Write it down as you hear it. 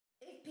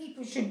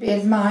people should be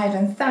admired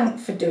and thanked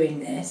for doing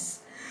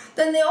this,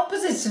 then the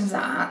opposite of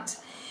that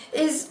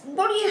is,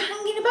 what are you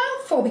hanging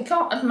about for? We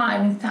can't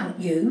admire and thank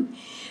you.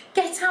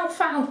 Get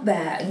out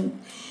there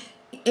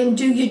and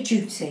do your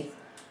duty.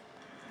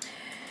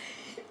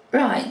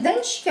 Right,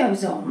 then she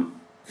goes on.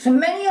 For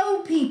many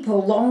old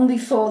people, long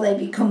before they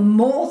become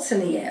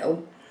mortally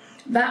ill,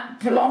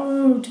 that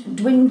prolonged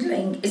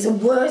dwindling is a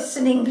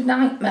worsening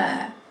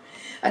nightmare,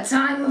 a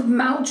time of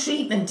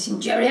maltreatment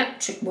in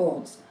geriatric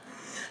wards,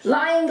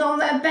 lying on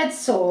their bed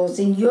sores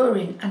in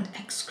urine and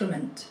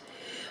excrement,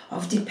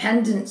 of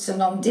dependence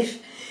on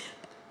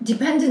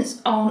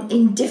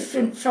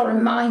indifferent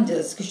foreign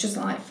minders, because she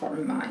doesn't like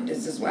foreign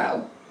minders as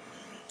well.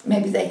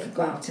 Maybe they could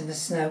go out in the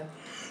snow.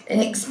 In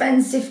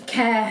expensive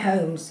care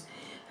homes,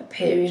 a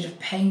period of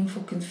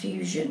painful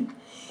confusion,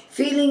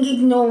 feeling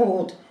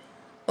ignored,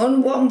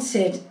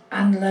 unwanted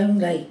and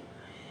lonely.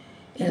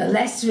 In a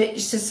less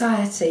rich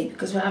society,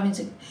 because we're having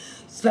to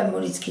spend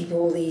money to keep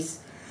all these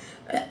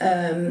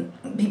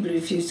people who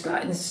refuse to go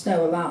out in the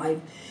snow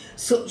alive,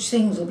 such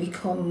things will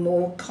become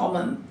more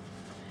common.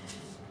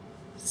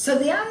 So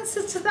the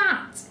answer to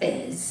that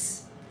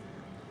is,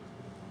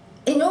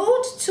 in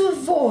order to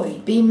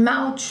avoid being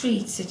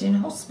maltreated in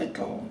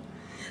hospital,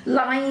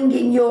 lying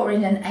in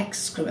urine and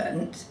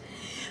excrement,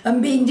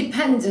 and being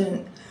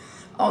dependent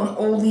on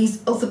all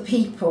these other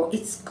people,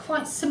 it's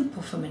quite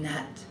simple for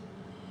Minette.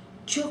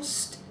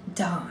 Just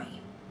die.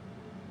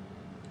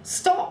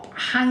 Stop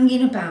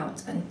hanging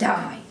about and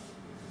die.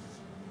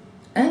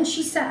 And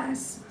she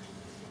says,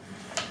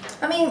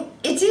 I mean,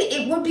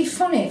 it would be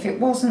funny if it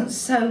wasn't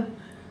so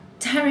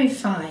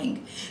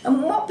terrifying.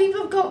 And what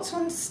people have got to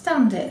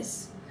understand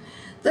is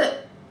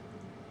that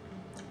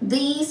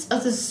these are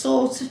the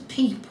sort of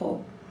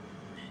people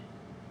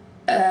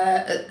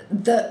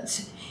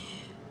that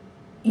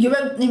you're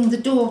opening the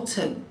door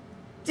to.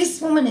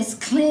 This woman is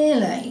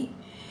clearly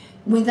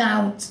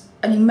without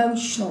an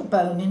emotional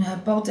bone in her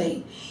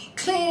body,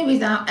 clearly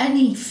without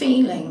any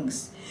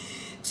feelings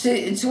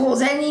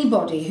towards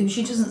anybody who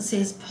she doesn't see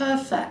as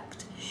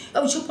perfect.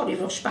 Oh, she'll probably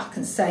rush back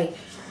and say,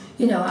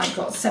 you know, I've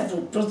got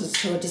several brothers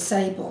who are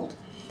disabled.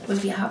 Well,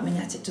 if you have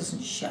Minette, it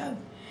doesn't show.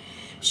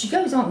 She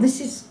goes on, this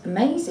is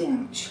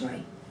amazing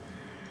actually.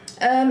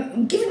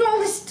 Given all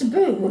this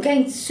taboo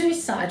against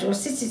suicide or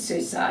assisted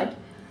suicide,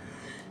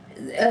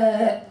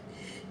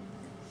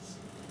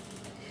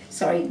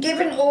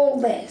 given all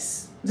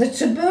this, the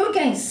taboo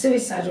against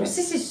suicide or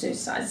assisted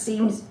suicide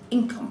seems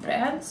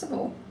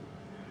incomprehensible.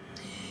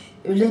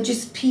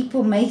 Religious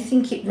people may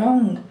think it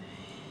wrong,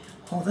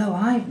 although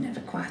I've never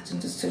quite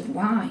understood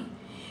why.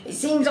 It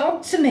seems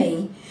odd to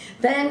me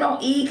they're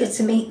not eager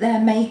to meet their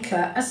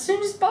maker as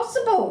soon as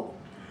possible,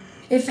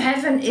 if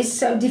heaven is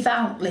so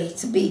devoutly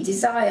to be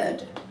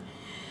desired.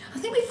 I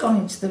think we've gone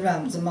into the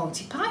realms of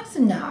Monty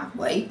Python now,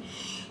 haven't we?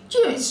 Do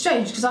you know, it's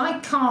strange because I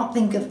can't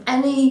think of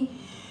any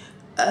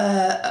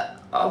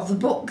of the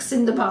books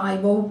in the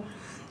Bible,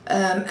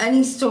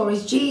 any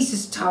stories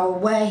Jesus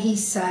told where he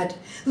said,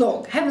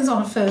 look, heaven's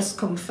on a first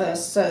come,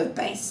 first served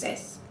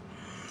basis.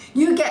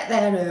 You get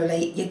there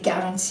early, you're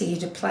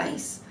guaranteed a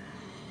place.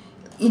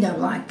 You know,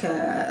 like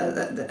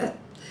a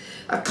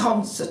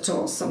concert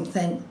or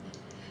something.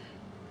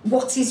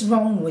 What is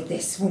wrong with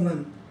this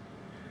woman?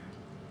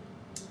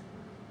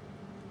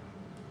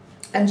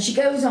 And she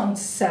goes on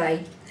to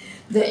say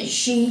that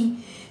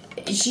she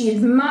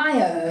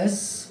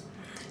admires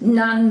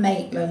Nan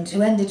Maitland,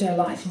 who ended her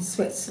life in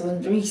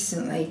Switzerland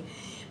recently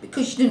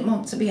because she didn't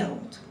want to be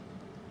old.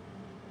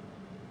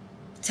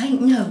 Take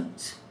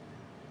note,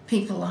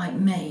 people like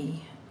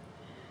me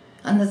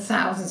and the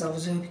thousands of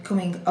us who are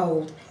becoming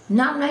old.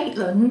 Nan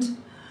Maitland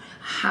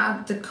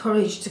had the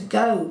courage to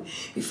go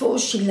before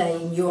she lay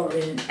in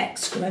urine and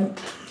excrement.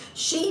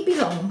 She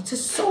belonged to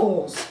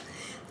SOARS,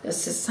 the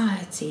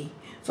Society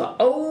for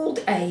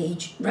Old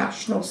Age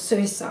Rational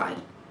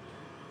Suicide.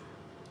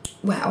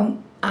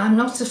 Well, I'm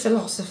not a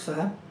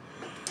philosopher,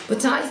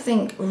 but I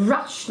think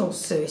rational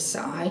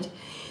suicide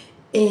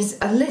is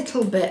a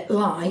little bit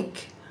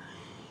like,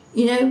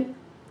 you know,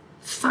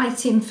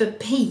 fighting for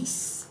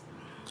peace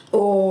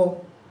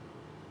or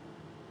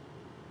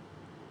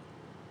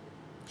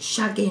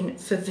shagging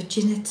for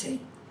virginity.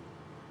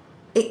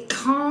 It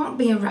can't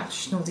be a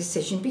rational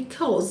decision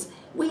because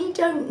we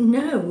don't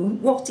know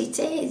what it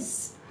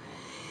is.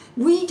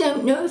 We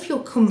don't know if you'll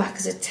come back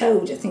as a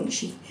toad. I think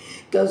she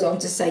goes on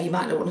to say you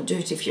might not want to do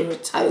it if you're a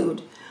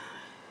toad.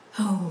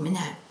 Oh,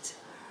 Minette,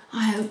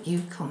 I hope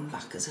you come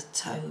back as a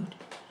toad.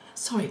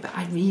 Sorry, but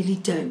I really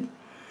do.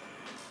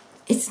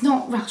 It's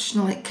not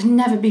rational. It can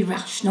never be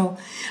rational.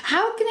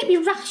 How can it be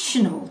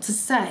rational to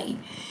say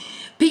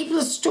people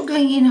are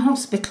struggling in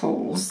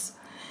hospitals,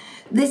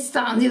 this,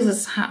 that and the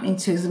other's happening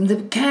to them,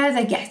 the care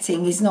they're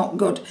getting is not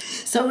good,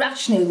 so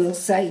rationally we'll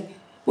say,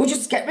 we'll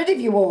just get rid of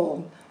you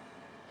all.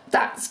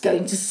 That's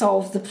going to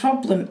solve the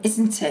problem,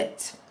 isn't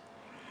it?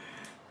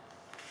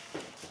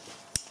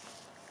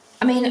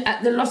 I mean,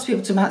 there are lots of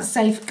people talking about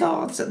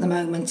safeguards at the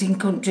moment in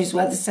countries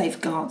where the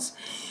safeguards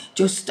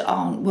just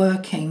aren't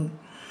working.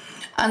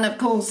 And of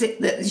course,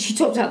 she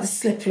talked about the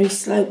slippery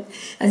slope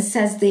and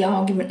says the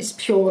argument is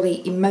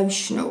purely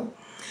emotional.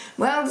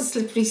 Well, the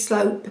slippery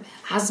slope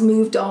has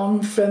moved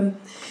on from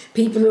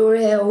people who are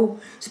ill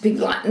to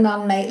people like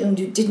Nan Maitland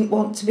who didn't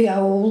want to be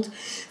old.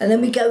 And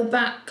then we go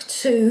back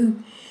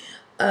to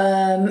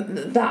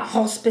that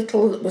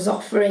hospital that was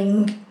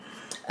offering,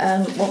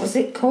 what was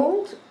it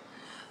called?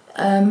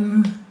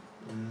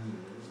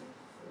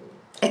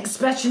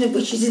 Expression of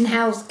wishes in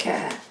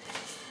healthcare.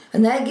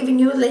 And they're giving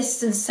you a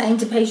list and saying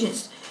to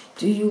patients,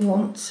 do you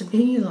want to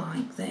be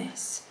like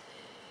this?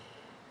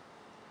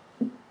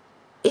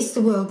 Is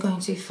the world going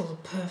to be full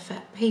of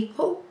perfect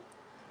people?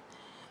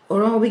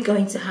 Or are we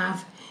going to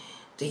have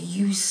the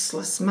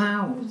useless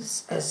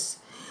mouths, as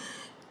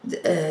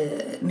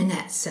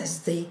Minette says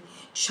the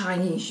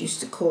Chinese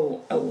used to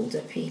call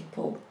older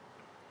people?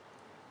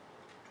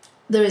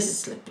 There is a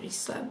slippery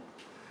slope.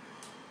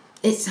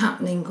 It's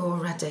happening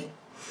already.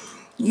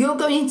 You're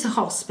going into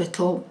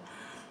hospital,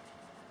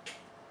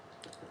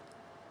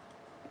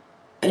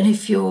 and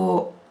if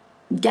you're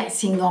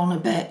getting on a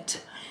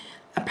bit,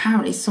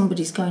 apparently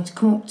somebody's going to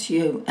come up to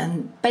you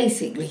and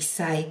basically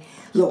say,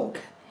 look,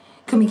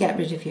 can we get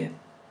rid of you?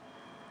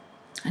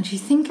 And if you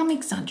think I'm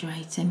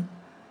exaggerating,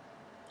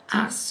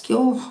 ask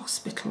your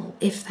hospital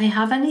if they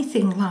have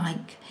anything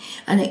like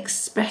an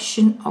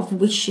expression of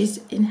wishes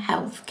in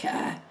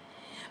healthcare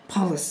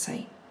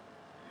policy.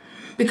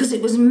 Because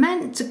it was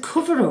meant to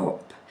cover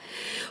up,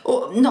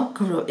 or not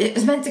cover up, it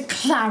was meant to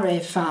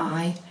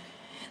clarify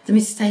the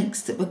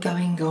mistakes that were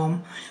going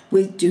on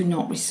with Do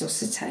Not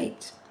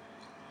Resuscitate.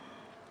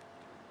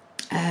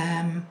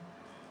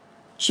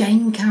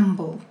 Jane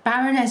Campbell,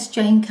 Baroness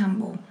Jane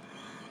Campbell,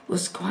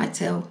 was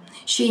quite ill.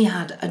 She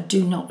had a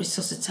Do Not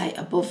Resuscitate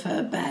above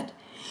her bed,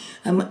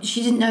 and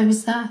she didn't know it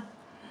was there.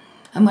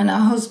 And when her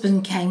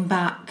husband came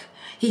back,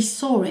 he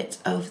saw it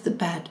over the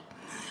bed.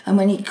 And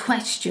when he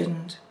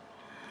questioned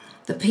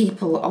the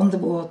people on the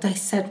ward, they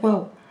said,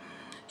 well,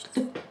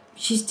 look,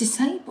 she's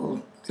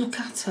disabled, look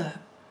at her.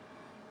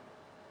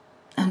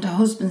 And her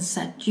husband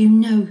said, you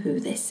know who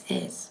this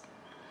is?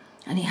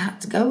 And he had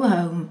to go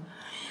home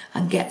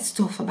and get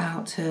stuff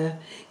about her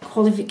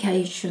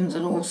qualifications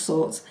and all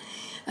sorts.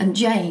 And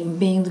Jane,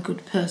 being the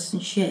good person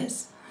she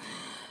is,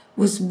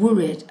 was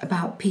worried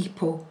about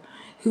people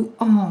who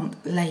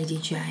aren't Lady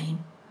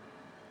Jane.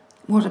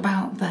 What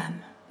about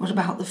them? What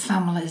about the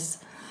families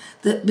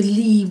that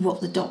believe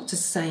what the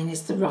doctor's saying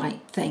is the right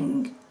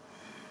thing?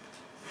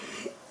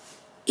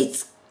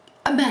 It's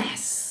a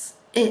mess.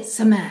 It's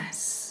a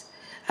mess.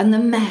 And the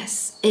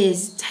mess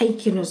is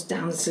taking us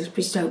down the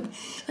slippery slope.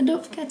 And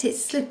don't forget,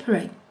 it's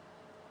slippery.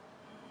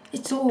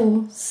 It's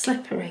all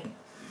slippery.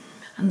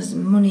 And there's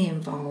money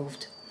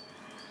involved.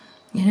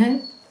 You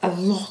know, a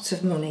lot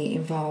of money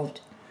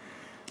involved.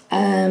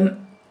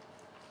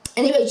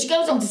 Anyway, she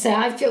goes on to say,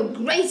 I feel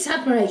great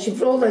admiration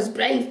for all those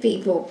brave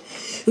people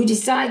who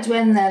decide to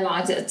end their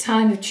lives at a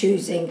time of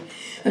choosing,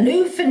 and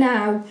who for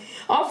now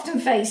often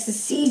face the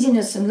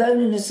seediness and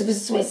loneliness of a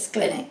Swiss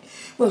clinic.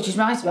 Well, she's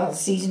right about the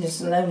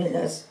seediness and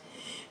loneliness.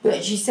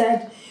 But she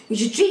said, we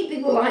should treat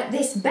people like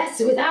this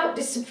better without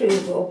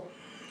disapproval,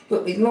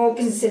 but with more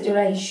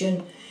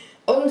consideration,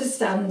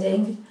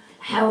 understanding,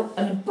 help,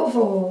 and above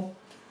all,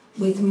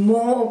 with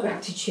more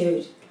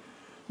gratitude.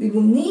 We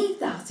will need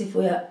that if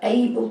we are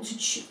able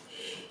to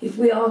if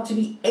we are to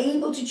be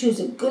able to choose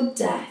a good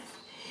death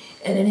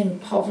in an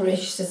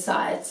impoverished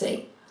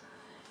society.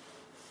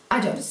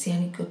 I don't see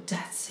any good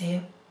deaths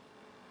here.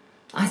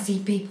 I see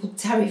people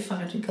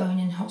terrified of going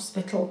in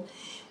hospital.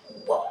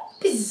 What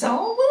a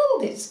bizarre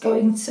world it's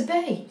going to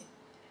be.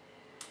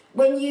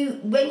 When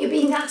you're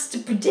being asked to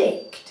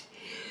predict,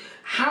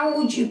 how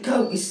would you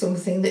cope with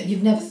something that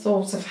you've never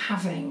thought of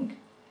having?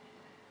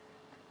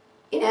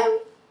 You know,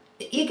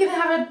 you're going to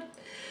have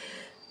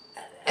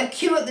a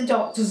queue at the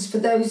doctors for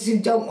those who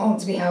don't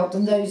want to be helped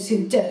and those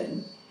who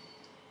don't.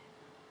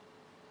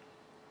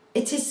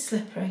 It is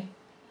slippery.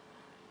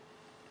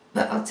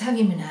 But I'll tell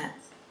you, Minette,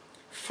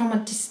 from a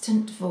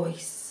distant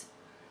voice,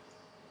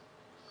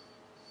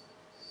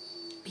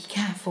 be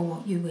careful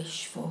what you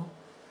wish for,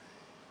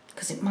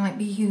 because it might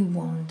be you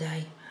one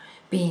day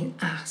being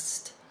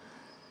asked,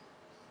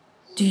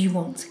 do you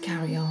want to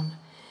carry on?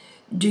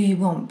 Do you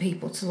want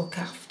people to look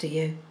after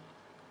you?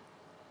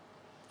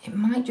 It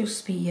might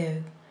just be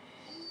you.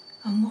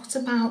 And what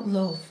about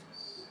love?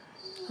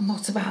 And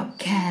what about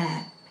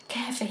care?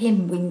 Care for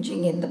him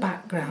whinging in the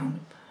background.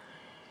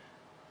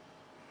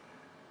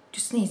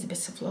 Just needs a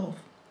bit of love.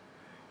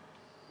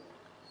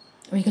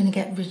 Are we going to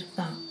get rid of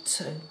that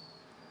too?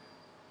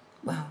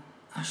 Well,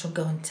 I shall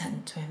go and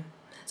tend to him.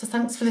 So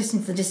thanks for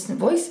listening to The Distant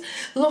Voice.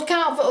 Look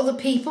out for other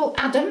people.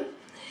 Adam,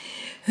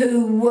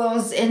 who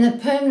was in a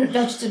permanent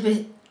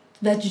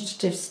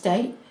vegetative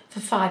state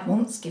for 5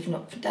 months, given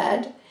up for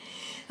dead.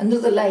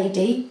 Another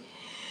lady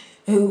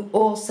who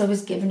also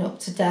was given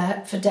up for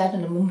dead,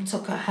 and her mum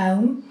took her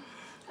home,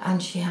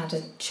 and she had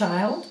a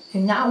child who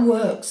now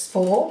works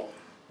for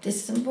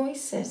Distant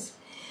Voices,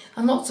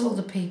 and lots of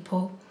other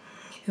people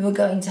who are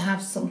going to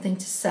have something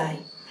to say.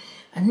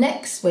 And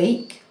next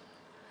week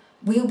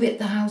we'll be at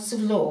the House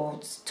of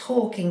Lords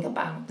talking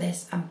about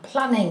this and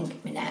planning,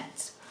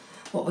 Minette,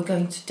 what we're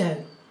going to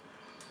do.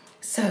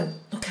 So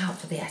look out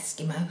for the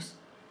Eskimos.